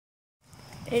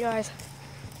Hey guys,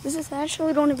 this is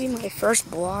actually going to be my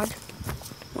first vlog.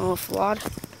 Well,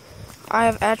 I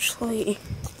have actually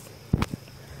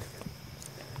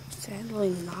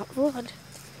sadly not vlogged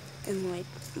in this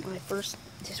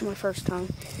is my first time.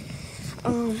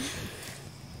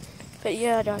 But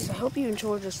yeah guys, I hope you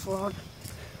enjoyed this vlog.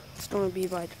 It's going to be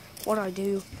like what I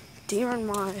do during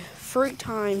my free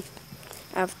time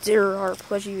after our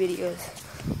plushie videos.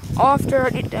 After I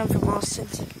get done from Austin.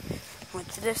 Like,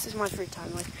 this is my free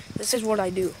time. Like, this is what I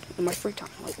do in my free time.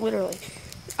 Like, literally,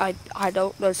 I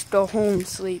don't just go home and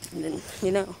sleep, and then,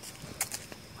 you know,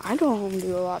 I go home and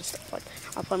do a lot of stuff. Like,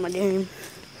 I play my game,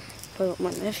 play with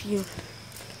my nephew,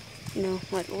 you know,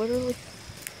 like, literally,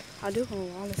 I do a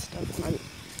lot of stuff. Like,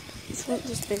 it's not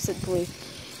just basically,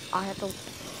 I have to,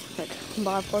 like,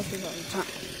 buy plushies all the time.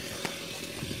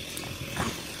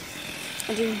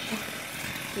 I do,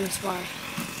 and that's why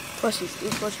these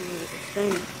plushies are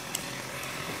extreme.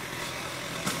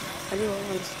 I do a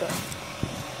lot of stuff.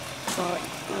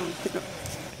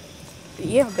 But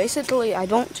yeah, basically, I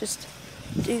don't just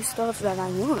do stuff that I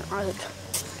want.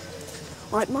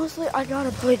 Like mostly, I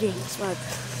gotta play games. Like,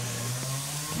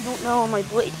 you don't know my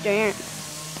Blade Durant,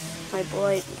 my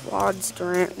Blade Wads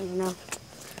Durant, you know,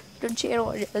 good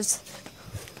channel it is.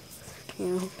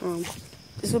 You know,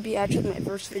 this will be actually my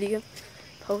first video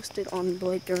posted on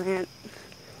Blade Durant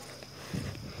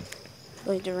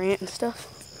and stuff,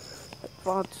 like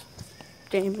VODs,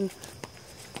 gaming,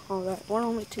 all that.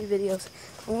 Only 2 videos.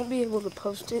 I won't be able to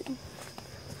post it.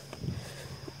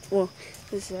 Well,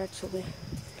 this is actually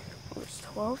August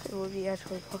 12th. It will be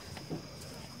actually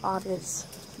August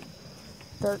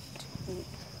 13th.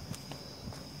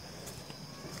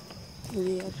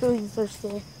 Yeah, actually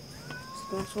Thursday.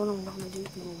 So that's what I'm gonna do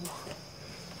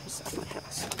inside my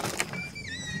house.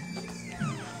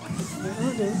 What I'm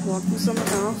gonna do is walk through some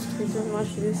house, take off my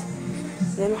shoes,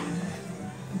 then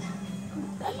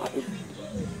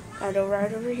I go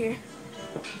right over here.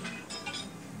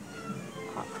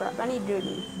 Oh crap, I need to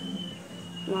do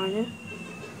lining.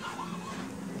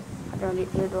 I don't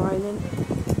need to do lining.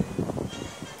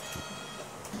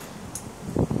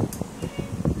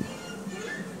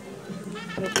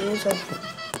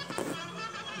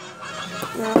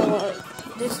 Now,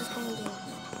 this is going to be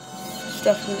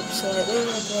stuff from the side.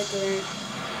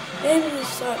 And it's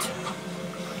such.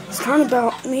 It's kind of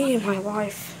about me and my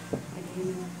life.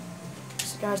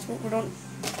 So guys, what we're going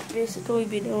to basically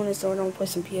be doing is we're going to play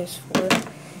some PS4.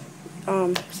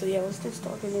 So yeah, let's just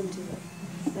start getting into it.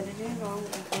 Now the game I'm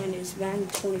playing is Madden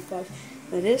 25.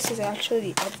 Now this is actually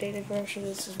the updated version.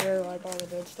 This is where like all the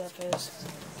good stuff is.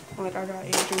 Like I got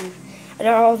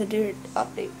all the good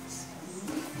updates.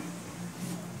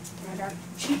 I got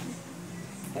cheap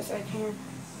as I can.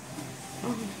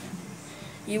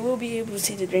 You will be able to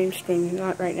see the game screen.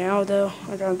 Not right now though.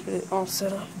 I gotta get it all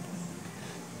set up.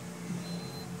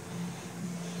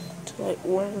 To like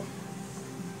where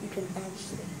you can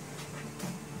actually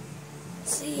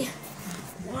see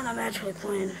what I'm actually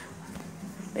playing,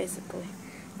 basically.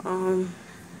 So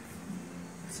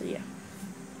yeah,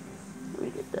 let me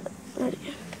get that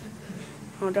ready.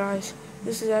 Now guys,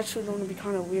 this is actually going to be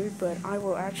kind of weird, but I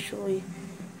will actually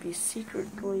be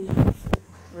secretly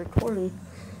recording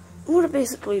what I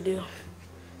basically do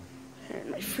in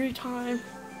my free time,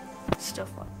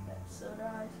 stuff like that. So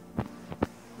guys,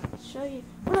 I'll show you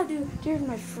what I do during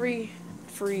my free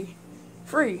time.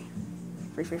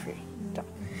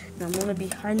 Now I'm gonna be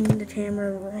hiding the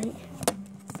camera right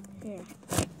here.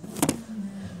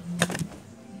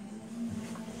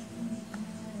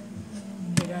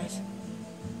 Hey guys.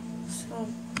 So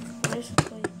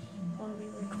basically I'm gonna be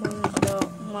recording about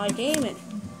my gaming.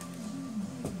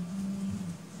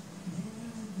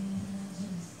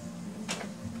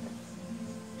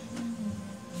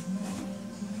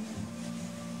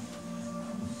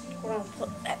 We're gonna put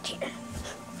that here.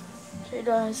 Hey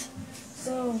guys.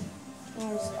 So I'm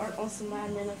gonna start on some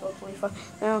Madden NFL 25.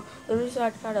 Now, the reason I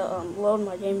gotta load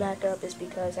my game back up is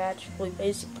because actually,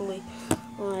 basically,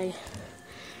 I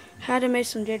had to make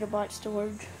some gigabyte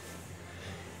storage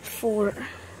for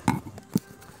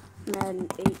Madden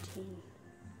 18.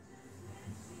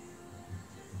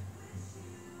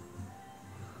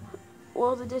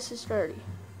 Well, the disc is dirty.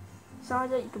 Sorry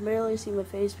that you can barely see my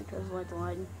face because of like the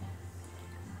lighting.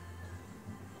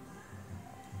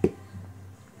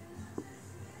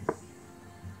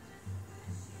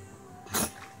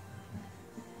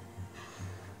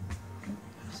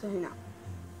 So now,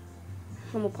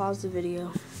 I'm gonna pause the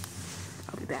video.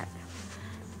 I'll be back.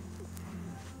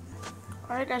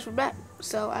 Alright guys, we're back.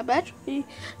 So I'm actually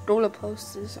gonna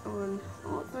post this on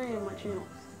all 3 of my channels.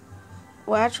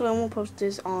 Well, actually I'm gonna post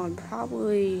this on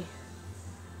probably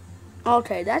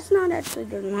Okay, that's not actually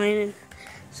good lining.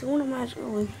 So what I'm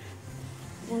actually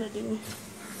gonna do?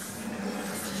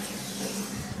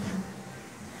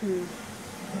 I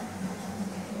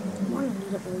want to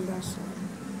need a blue wrestler.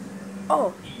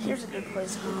 Oh, here's a good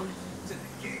place. I'll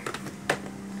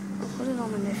put it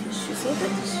on my nephew's shoes. Look at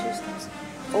these shoes, guys.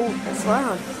 Oh, that's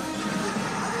loud.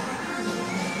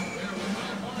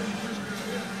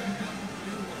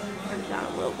 Turn it down a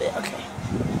little bit. Okay.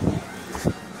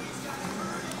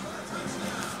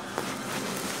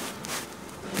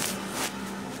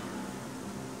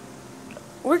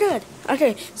 We're good.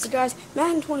 Okay, so guys,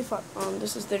 Madden 25.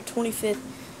 This is their 25th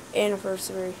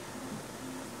anniversary.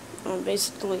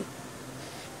 Basically,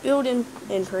 building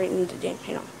and creating the game.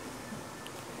 Hang on.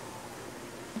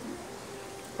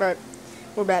 Right,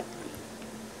 we're back.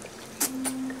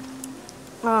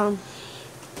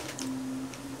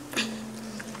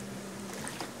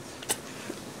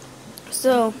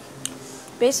 So,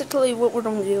 basically, what we're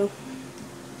gonna do.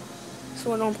 So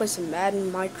we're gonna play some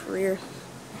Madden My Career.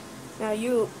 Now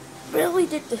you really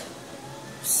didn't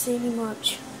see me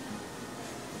much.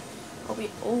 I'll be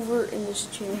over in this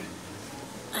chair.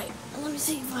 Alright, let me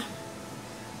see if I...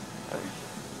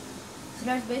 So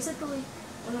guys, basically,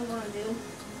 what I'm gonna do,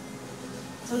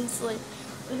 so it's like,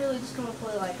 literally just gonna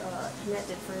play like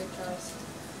connected franchise.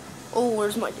 Oh,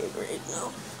 where's my dig right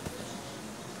now?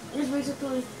 Just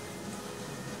basically,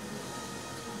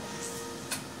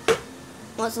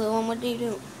 what's the one, what do you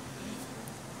do?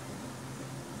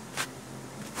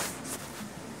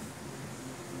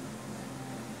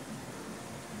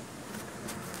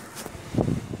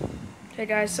 Okay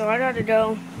guys, so I gotta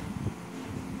go.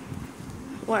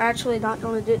 We're actually not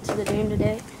gonna do it to the game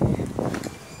today.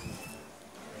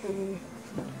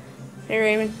 Hey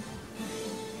Raymond,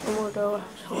 I'm gonna go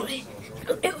actually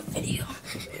go do a video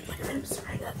in my room.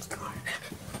 Sorry, that's dark.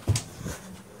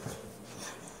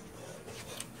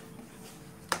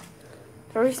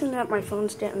 The reason that my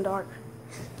phone's getting dark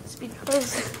is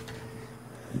because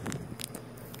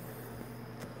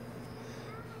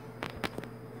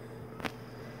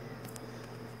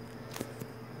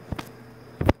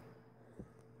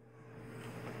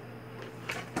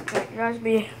you guys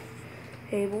be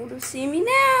able to see me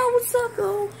now. What's up,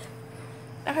 though?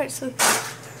 Alright, so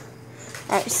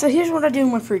here's what I do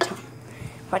in my free time.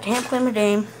 If I can't play my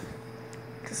game,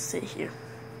 just sit here.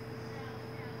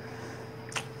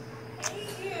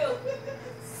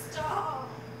 Stop.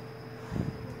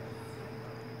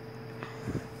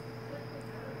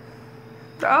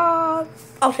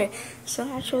 Okay, so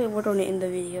actually we're going to end the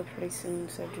video pretty soon,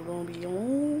 so it's going to be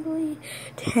only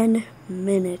 10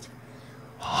 minutes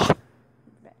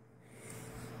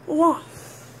long.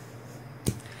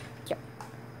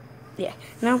 Yeah,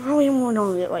 now probably only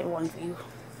going to get like 1 view.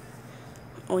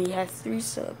 Only has 3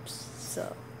 subs,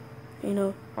 so, you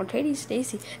know, on Katie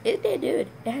Stacy, it did good.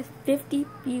 It has 50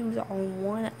 views on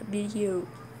 1 video.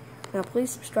 Now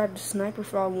please subscribe to Sniper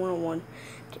Fraud 101.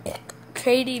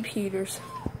 Katie Peters.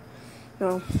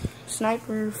 No,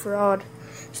 Sniper Fraud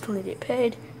is going to get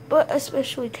paid, but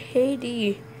especially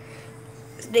KD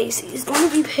Stacy is going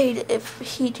to be paid if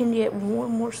he can get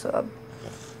 1 more sub.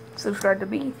 Subscribe to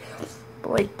me,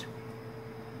 Blake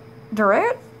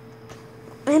Durant,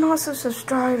 and also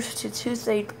subscribe to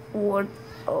Tuesday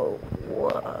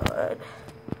 101.